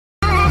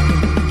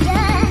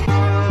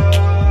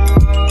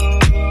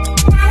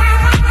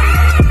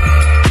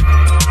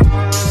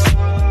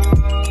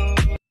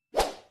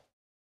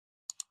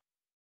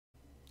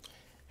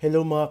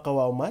Hello mga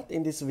kawawmat!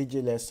 In this video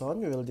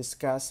lesson, we will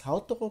discuss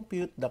how to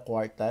compute the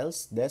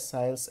quartiles,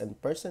 deciles, and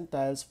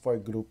percentiles for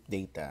group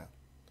data.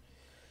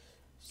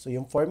 So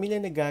yung formula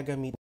na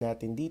gagamit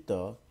natin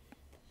dito,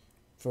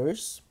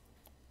 first,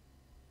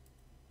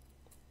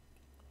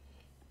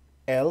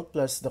 L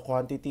plus the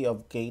quantity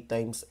of K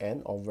times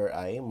N over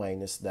I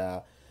minus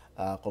the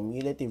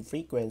cumulative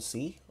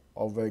frequency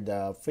over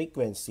the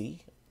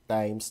frequency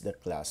times the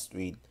class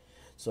width.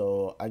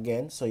 So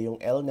again, yung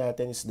L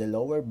natin is the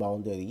lower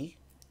boundary,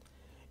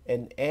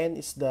 and N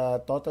is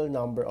the total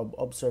number of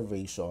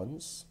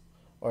observations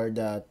or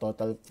the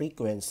total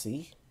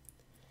frequency,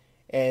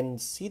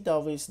 and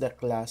CW is the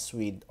class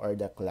width or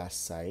the class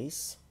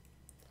size,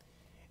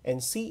 and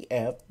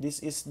CF,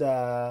 this is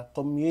the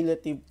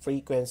cumulative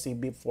frequency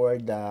before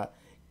the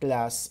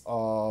class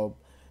of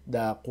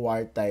the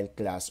quartile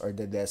class or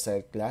the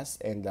decile class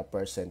and the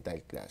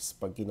percentile class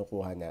pag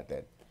kinukuha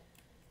natin.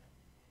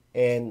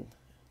 And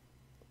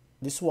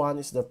this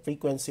one is the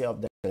frequency of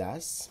the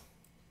class.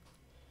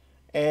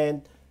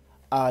 And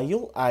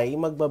yung I,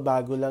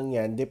 magbabago lang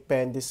yan,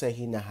 depende sa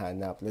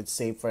hinahanap. Let's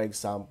say, for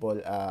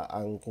example,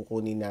 ang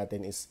kukunin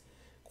natin is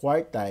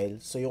quartile,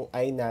 so yung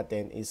I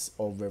natin is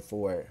over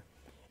 4.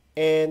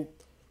 And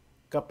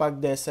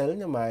kapag decile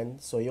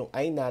naman, so yung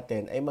I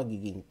natin ay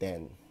magiging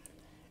 10.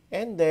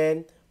 And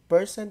then,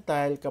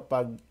 percentile,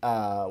 kapag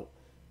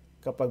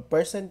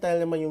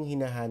percentile naman yung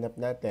hinahanap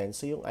natin,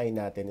 so yung I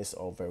natin is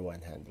over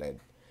 100.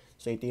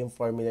 So ito yung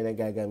formula na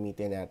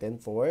gagamitin natin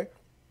for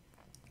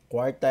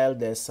quartile,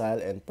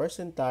 decile, and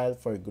percentile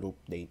for group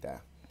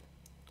data.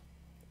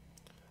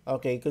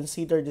 Okay,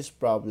 consider this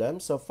problem.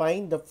 So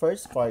find the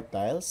first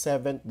quartile,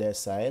 7th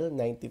decile,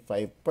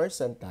 95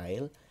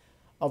 percentile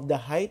of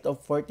the height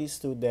of 40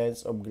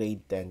 students of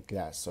grade 10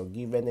 class. So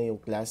given na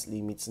yung class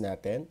limits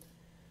natin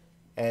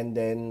and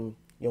then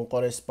yung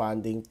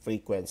corresponding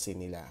frequency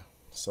nila.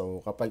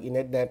 So kapag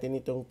in-add natin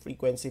itong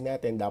frequency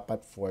natin,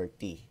 dapat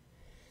 40.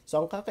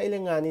 So ang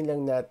kakailanganin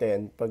lang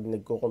natin pag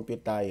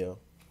nagko-compute tayo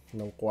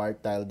ng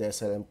quartile,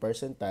 decile, and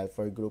percentile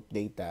for group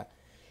data,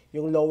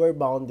 yung lower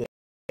boundary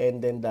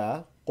and then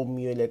the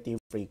cumulative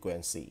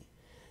frequency.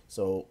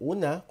 So,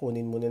 una,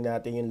 kunin muna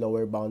natin yung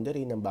lower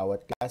boundary ng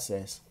bawat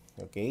classes.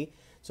 Okay?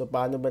 So,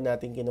 paano ba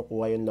natin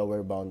kinukuha yung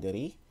lower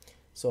boundary?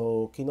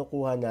 So,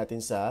 kinukuha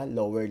natin sa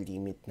lower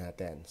limit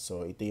natin.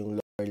 So, ito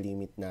yung lower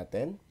limit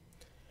natin.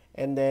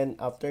 And then,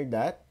 after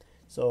that,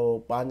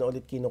 so, paano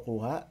ulit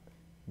kinukuha?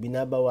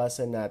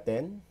 Binabawasan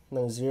natin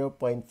ng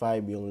 0.5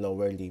 yung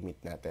lower limit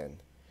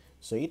natin.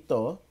 So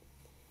ito,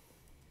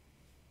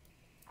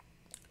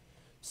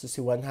 so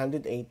si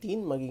 118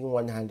 maging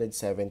 117.5.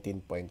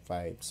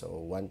 So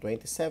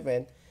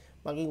 127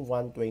 maging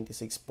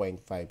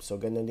 126.5. So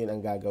ganun din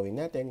ang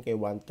gagawin natin kay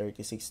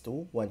 136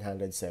 to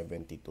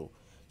 172.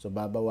 So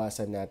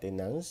babawasan natin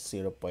ng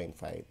 0.5.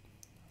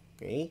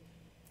 Okay?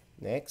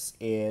 Next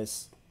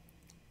is,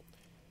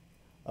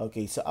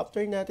 okay, so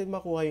after natin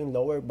makuha yung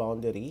lower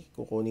boundary,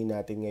 kukunin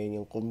natin ngayon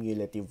yung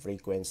cumulative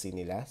frequency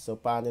nila. So,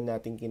 paano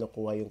natin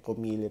kinukuha yung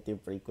cumulative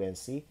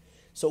frequency?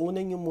 So, una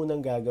nyo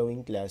munang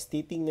gagawing class,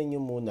 titingnan nyo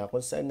muna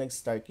kung saan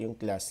nag-start yung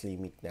class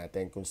limit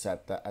natin, kung sa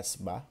taas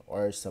ba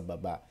or sa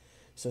baba.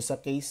 So,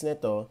 sa case na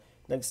to,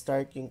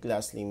 nag-start yung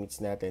class limits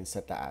natin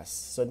sa taas.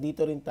 So,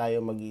 dito rin tayo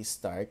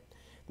mag-i-start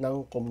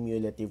ng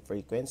cumulative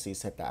frequency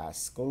sa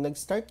taas. Kung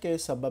nag-start kayo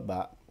sa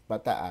baba,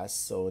 pataas,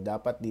 so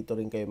dapat dito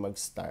rin kayo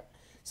mag-start.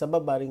 Sa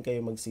baba rin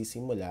kayo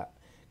magsisimula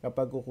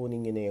kapag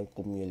kukunin nyo na yung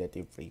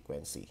cumulative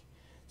frequency.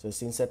 So,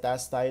 since sa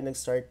taas tayo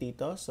nag-start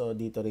dito, so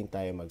dito rin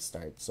tayo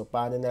mag-start. So,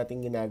 paano natin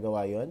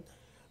ginagawa yon?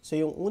 So,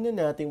 yung una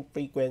nating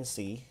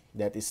frequency,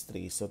 that is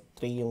 3. So,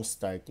 3 yung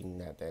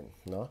starting natin,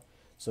 no?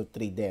 So,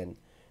 3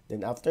 din.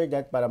 Then, after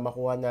that, para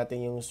makuha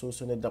natin yung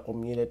susunod na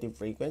cumulative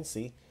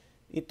frequency,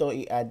 ito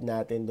i-add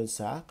natin dun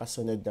sa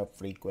kasunod na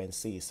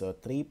frequency. So,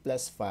 3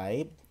 plus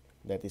 5,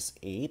 that is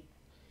 8.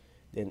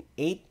 Then,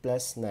 8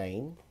 plus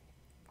 9,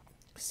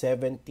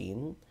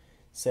 17,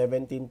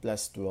 17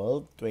 plus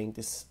 12,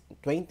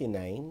 29,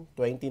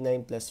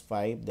 29 plus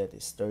 5, that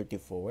is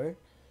 34,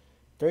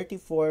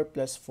 34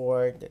 plus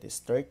 4, that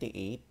is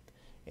 38,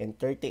 and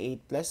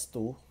 38 plus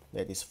 2,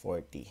 that is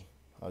 40.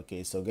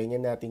 Okay, so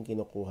ganyan natin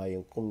kinukuha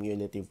yung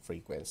cumulative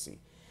frequency.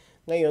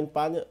 Ngayon,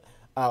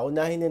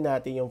 unahin na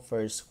natin yung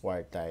first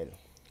quartile.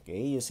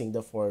 Okay, using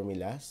the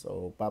formula.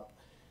 So,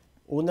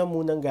 una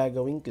munang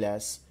gagawing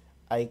class,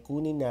 ay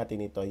kunin natin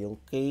ito, yung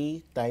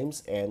K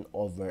times N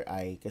over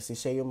I. Kasi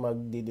siya yung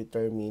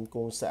magdidetermine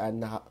kung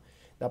saan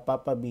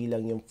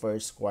napapabilang yung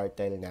first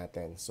quartile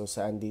natin. So,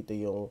 saan dito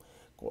yung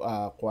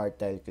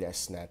quartile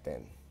class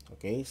natin.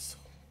 Okay?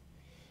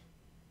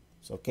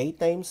 So, K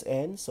times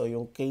N. So,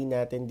 yung K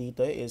natin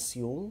dito is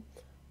yung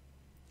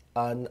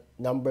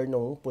number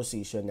ng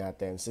position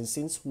natin.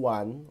 Since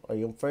 1, or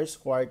yung first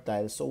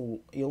quartile,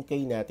 so yung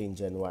K natin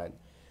dyan 1.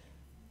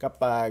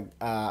 Kapag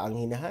ang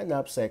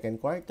hinahanap, second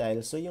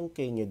quartile, so yung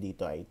K nyo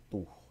dito ay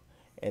 2.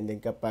 And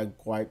then kapag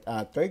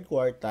third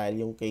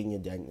quartile, yung K nyo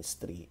dyan is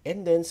 3.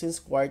 And then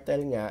since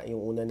quartile nga, yung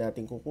una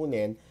natin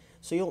kukunin,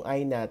 so yung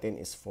I natin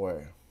is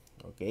 4.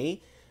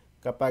 Okay?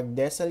 Kapag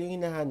decimal yung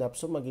hinahanap,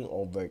 so maging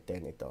over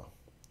 10 ito.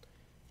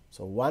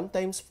 So 1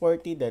 times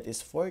 40, that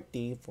is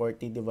 40.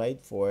 40 divide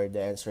 4,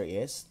 the answer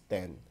is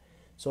 10.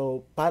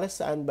 So para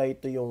saan ba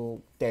ito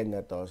yung 10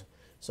 na to?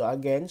 So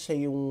again,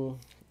 siya yung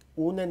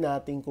una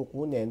nating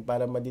kukunin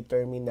para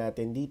ma-determine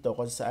natin dito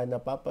kung saan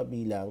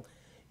napapabilang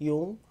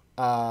yung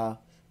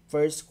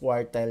first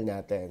quartile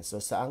natin.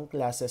 So saang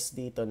classes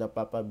dito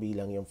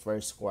napapabilang yung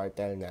first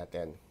quartile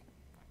natin.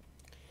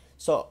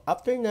 So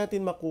after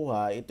natin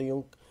makuha, ito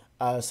yung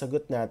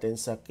sagot natin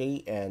sa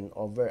Kn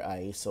over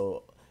I.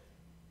 So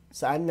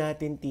saan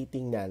natin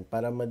titingnan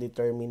para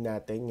ma-determine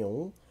natin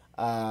yung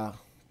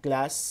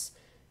class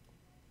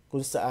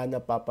kung saan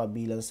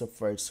napapabilang sa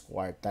first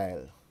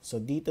quartile. So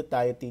dito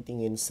tayo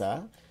titingin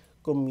sa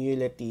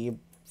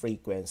cumulative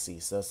frequency.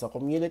 So sa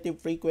cumulative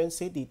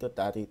frequency, dito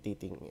tayo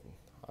titingin.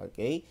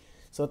 Okay?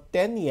 So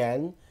 10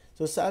 yan.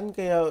 So saan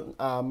kaya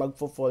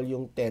magfo-fall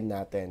yung 10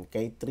 natin?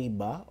 Kay 3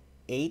 ba?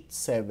 8,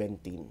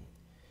 17.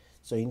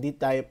 So hindi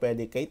tayo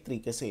pwede kay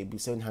 3 kasi ibig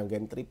sabihin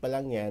hanggang 3 pa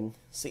lang yan.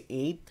 Si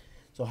 8,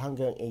 so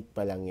hanggang 8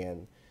 pa lang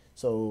yan.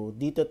 So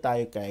dito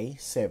tayo kay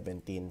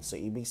 17. So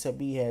ibig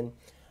sabihin,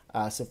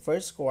 sa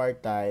first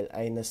quartile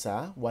ay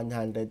nasa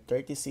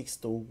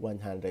 136 to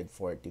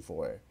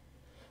 144.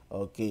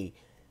 Okay.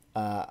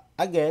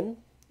 Again,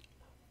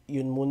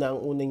 yun muna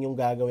ang unang yung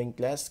gagawing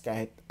class.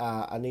 Kahit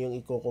ano yung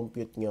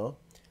i-compute nyo,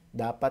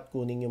 dapat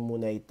kunin nyo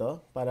muna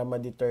ito para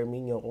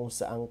ma-determine nyo kung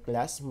saang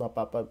class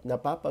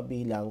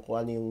napapabilang kung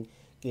ano yung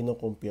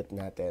kinocompute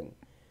natin.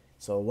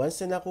 So, once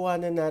na nakuha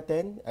na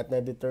natin at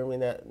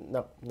na-determine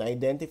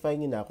na-identify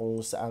nyo na kung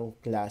saang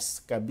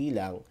class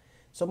kabilang,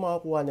 so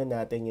makakuha na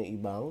natin yung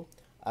ibang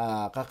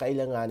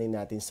kakailanganin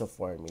natin sa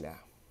formula.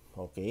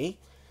 Okay?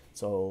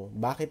 So,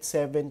 bakit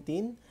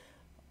 17?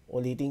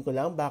 Ulitin ko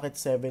lang, bakit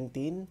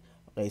 17?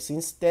 Okay,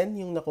 since 10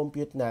 yung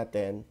na-compute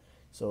natin,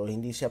 so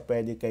hindi siya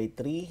pwede kay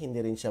 3, hindi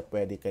rin siya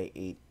pwede kay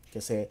 8.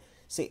 Kasi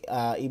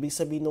ibig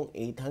sabihin ng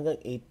 8, hanggang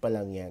 8 pa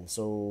lang yan.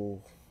 So,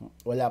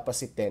 wala pa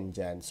si 10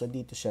 dyan. So,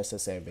 dito siya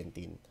sa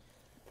 17.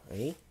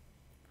 Okay?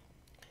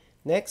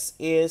 Next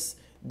is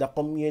the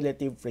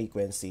cumulative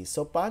frequency.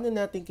 So, paano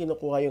natin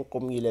kinukuha yung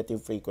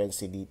cumulative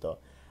frequency dito?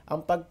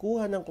 Ang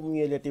pagkuha ng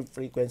cumulative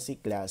frequency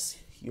class,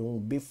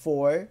 yung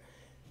before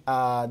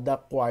the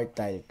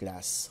quartile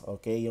class.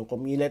 Okay? Yung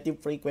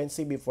cumulative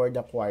frequency before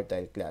the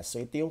quartile class.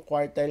 So, ito yung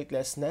quartile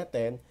class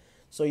natin.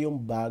 So, yung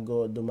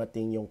bago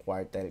dumating yung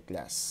quartile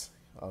class.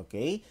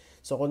 Okay?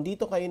 So, kung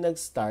dito kayo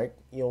nag-start,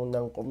 yung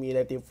ng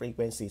cumulative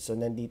frequency, so,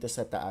 nandito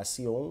sa taas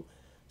yung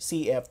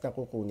CF na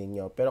kukunin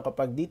nyo. Pero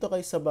kapag dito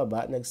kayo sa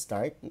baba,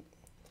 nag-start,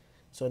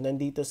 so,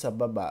 nandito sa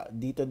baba,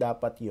 dito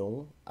dapat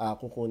yung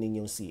kukunin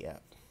yung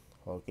CF.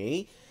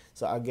 Okay?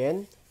 So,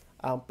 again,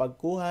 ang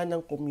pagkuha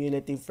ng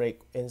cumulative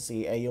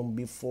frequency ay yung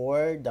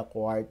before the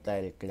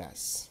quartile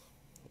class.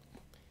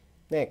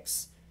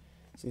 Next,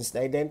 since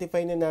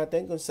na-identify na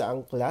natin kung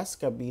saang class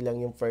kabilang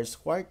yung first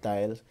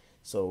quartile,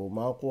 so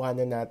makukuha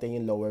na natin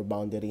yung lower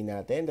boundary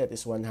natin, that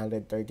is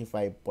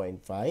 135.5.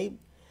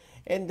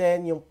 And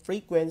then yung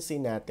frequency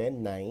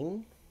natin,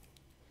 9.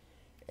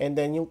 And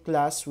then yung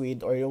class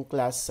width or yung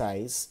class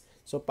size.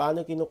 So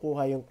paano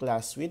kinukuha yung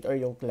class width or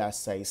yung class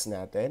size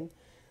natin?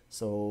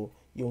 So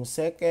yung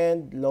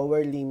second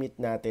lower limit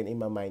natin,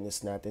 ima-minus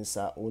natin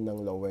sa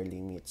unang lower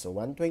limit. So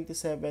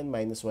 127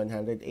 minus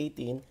 118,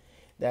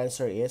 the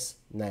answer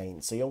is 9.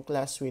 So yung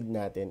class width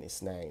natin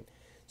is 9.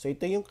 So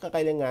ito yung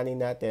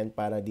kakailanganin natin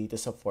para dito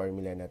sa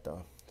formula na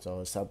to.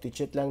 So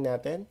substitute lang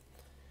natin.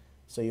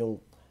 So yung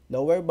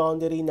lower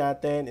boundary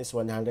natin is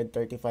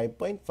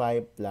 135.5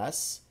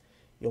 plus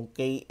yung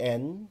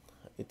Kn.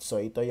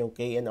 So ito yung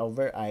Kn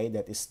over I,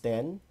 that is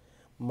 10,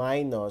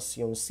 minus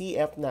yung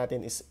CF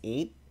natin is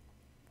 8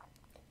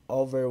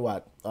 over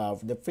what?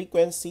 The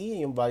frequency,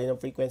 yung value ng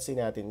frequency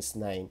natin is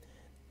 9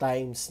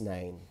 times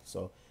 9.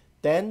 So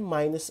 10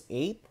 minus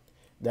 8,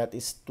 that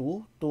is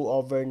 2. 2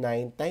 over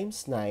 9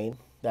 times 9,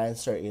 the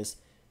answer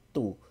is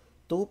 2.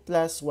 2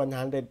 plus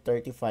 135.5,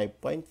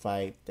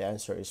 the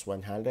answer is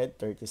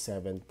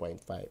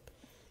 137.5.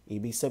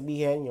 Ibig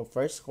sabihin, yung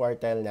first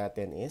quartile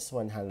natin is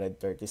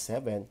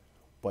 137.5.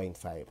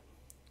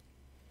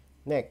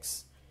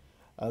 Next.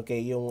 Okay,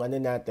 yung ano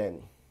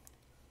natin.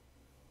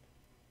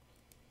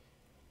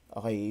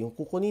 Okay, yung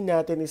kukunin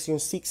natin is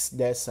yung 6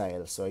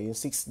 decile. So, yung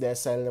 6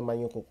 decile naman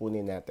yung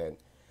kukunin natin.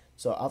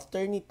 So,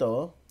 after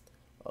nito,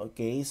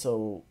 okay,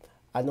 so,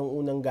 anong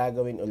unang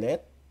gagawin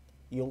ulit?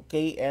 Yung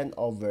Kn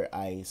over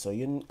I. So,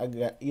 yun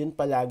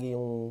palagi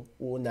yung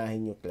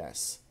uunahin yung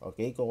class.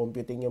 Okay,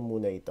 kukumputin nyo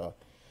muna ito.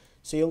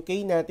 So, yung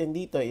K natin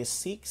dito is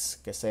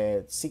 6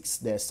 kasi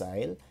 6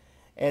 decile.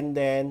 And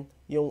then,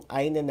 yung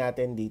I na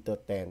natin dito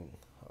 10.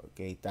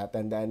 Okay,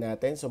 tatandaan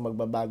natin. So,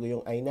 magbabago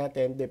yung I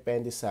natin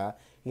depende sa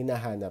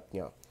hinahanap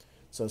nyo.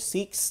 So,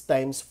 6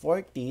 times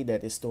 40,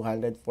 that is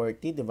 240,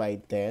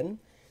 divide 10.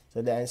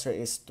 So, the answer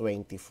is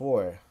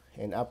 24.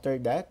 And after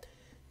that,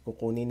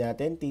 kukunin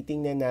natin,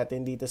 titingnan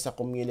natin dito sa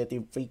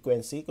cumulative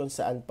frequency kung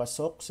saan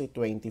pasok si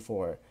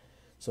 24.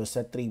 So,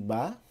 sa 3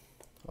 ba?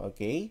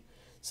 Okay.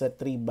 Sa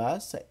 3 ba?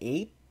 Sa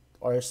 8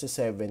 or sa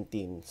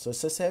 17. So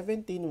sa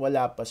 17,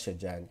 wala pa siya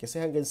dyan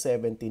kasi hanggang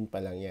 17 pa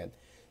lang yan.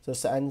 So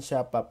saan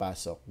siya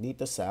papasok?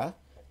 Dito sa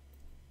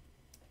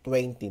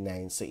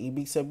 29. So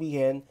ibig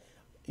sabihin,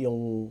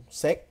 yung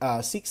 6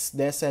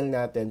 decile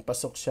natin,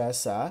 pasok siya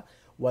sa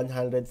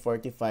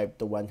 145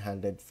 to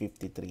 153.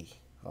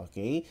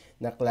 Okay?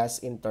 Na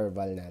class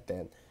interval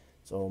natin.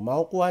 So,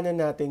 makukuha na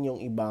natin yung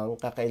ibang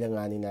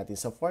kakailanganin natin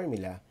sa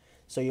formula.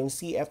 So, yung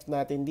CF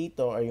natin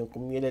dito or yung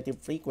cumulative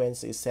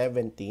frequency is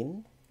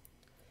 17.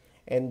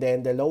 And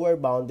then, the lower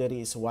boundary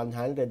is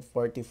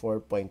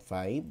 144.5.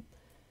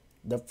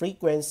 The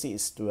frequency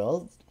is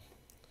 12.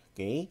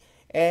 Okay?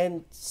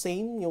 And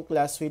same yung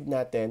class width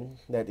natin,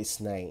 that is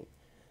 9.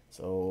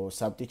 So,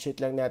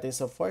 substitute lang natin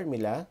sa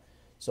formula.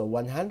 So,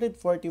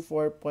 144.5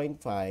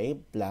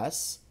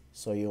 plus,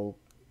 so yung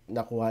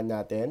nakuha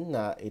natin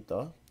na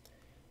ito,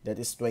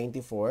 that is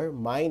 24,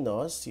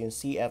 minus yung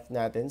CF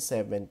natin,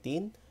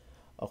 17,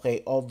 okay,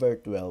 over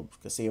 12.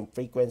 Kasi yung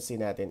frequency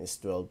natin is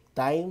 12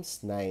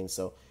 times 9.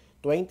 So,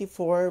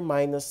 24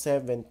 minus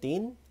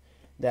 17,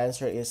 the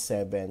answer is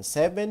 7.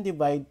 7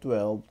 divide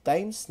 12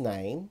 times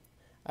 9.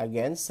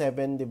 Again,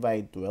 7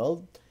 divide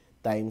 12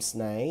 times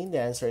 9.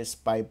 The answer is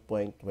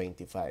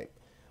 5.25.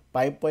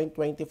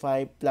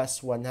 5.25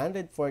 plus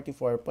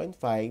 144.5,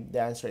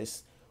 the answer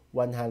is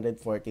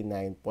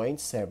 149.75.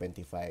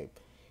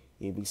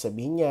 Ibig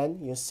sabihin yan,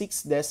 yung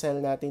 6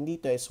 decile natin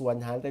dito is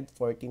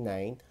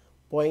 149.75.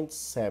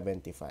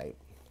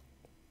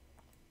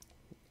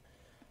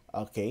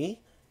 Okay?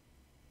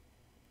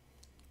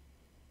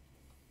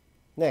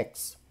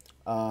 Next,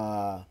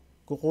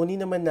 kukunin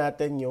naman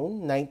natin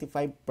yung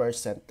 95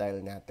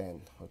 percentile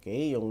natin.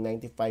 Okay? Yung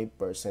 95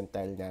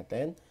 percentile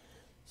natin.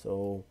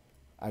 So,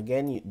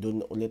 again,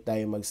 dun ulit tayo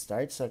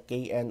mag-start sa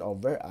kn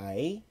over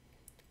I.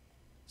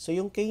 So,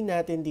 yung k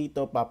natin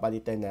dito,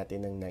 papalitan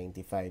natin ng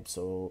 95.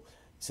 So,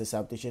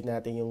 substitute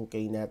natin yung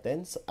k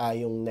natin,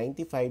 yung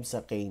 95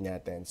 sa k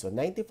natin. So,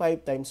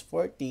 95 times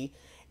 40,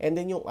 and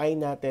then yung I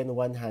natin,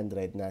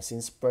 100 na,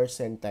 since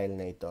percentile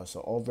na ito. So,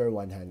 over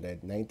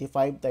 100.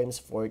 95 times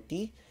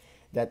 40,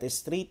 that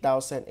is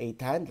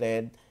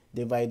 3,800.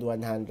 Divide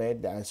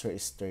 100, the answer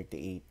is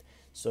 38.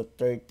 So,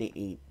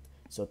 38.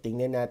 So,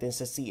 tingnan natin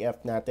sa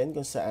CF natin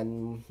kung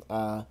saan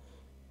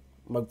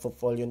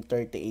magpo-fall yung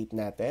 38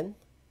 natin.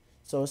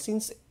 So,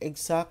 since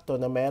eksakto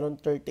na mayroon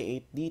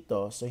 38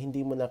 dito, so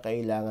hindi mo na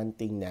kailangan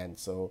tingnan.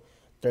 So,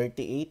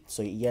 38,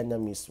 so yan na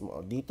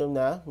mismo. Dito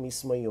na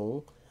mismo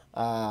yung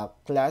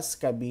class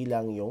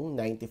kabilang yung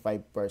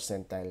 95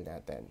 percentile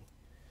natin.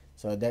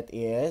 So, that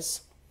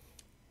is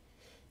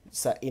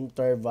sa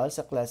interval,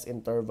 sa class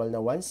interval na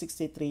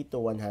 163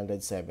 to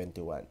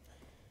 171.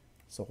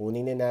 So,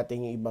 kunin na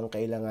natin yung ibang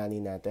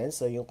kailanganin natin.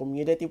 So, yung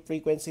cumulative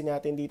frequency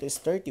natin dito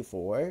is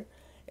 34.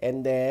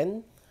 And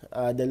then,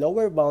 the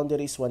lower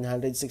boundary is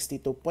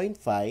 162.5.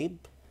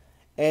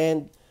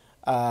 And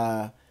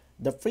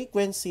the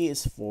frequency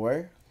is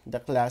 4.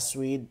 The class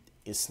width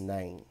is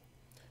 9.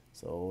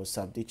 So,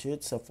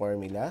 substitute sa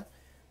formula.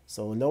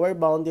 So, lower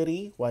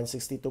boundary,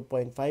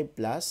 162.5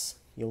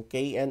 plus yung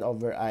kn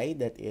over I,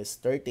 that is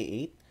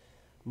 38,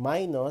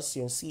 minus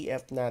yung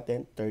CF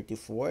natin,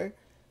 34,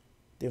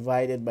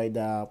 divided by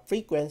the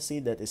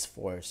frequency, that is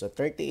 4. So,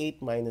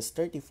 38 minus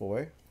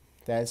 34,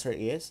 the answer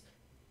is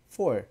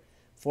 4.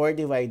 4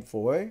 divide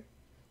 4,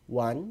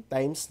 1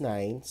 times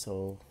 9.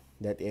 So,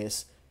 that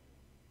is,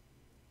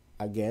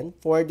 again,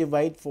 4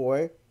 divide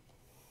 4.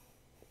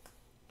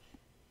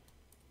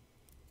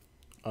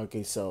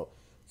 Okay, so,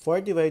 4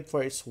 divide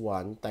 4 is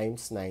 1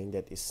 times 9,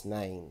 that is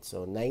 9.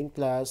 So, 9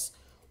 plus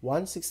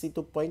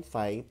 162.5,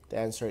 the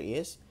answer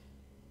is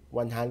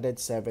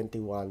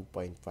 171.5.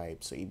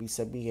 So, ibig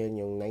sabihin,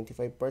 yung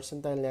 95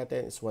 percentile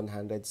natin is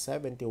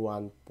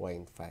 171.5.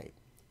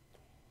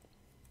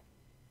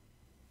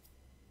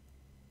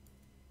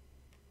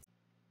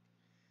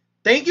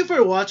 Thank you for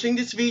watching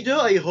this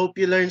video. I hope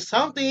you learned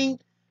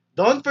something.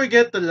 Don't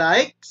forget to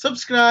like,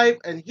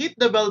 subscribe, and hit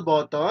the bell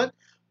button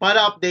para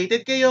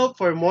updated kayo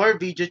for more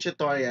video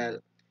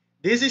tutorial.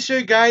 This is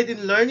your guide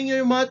in learning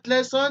your math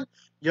lesson,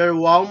 your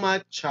Wow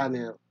Math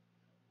channel.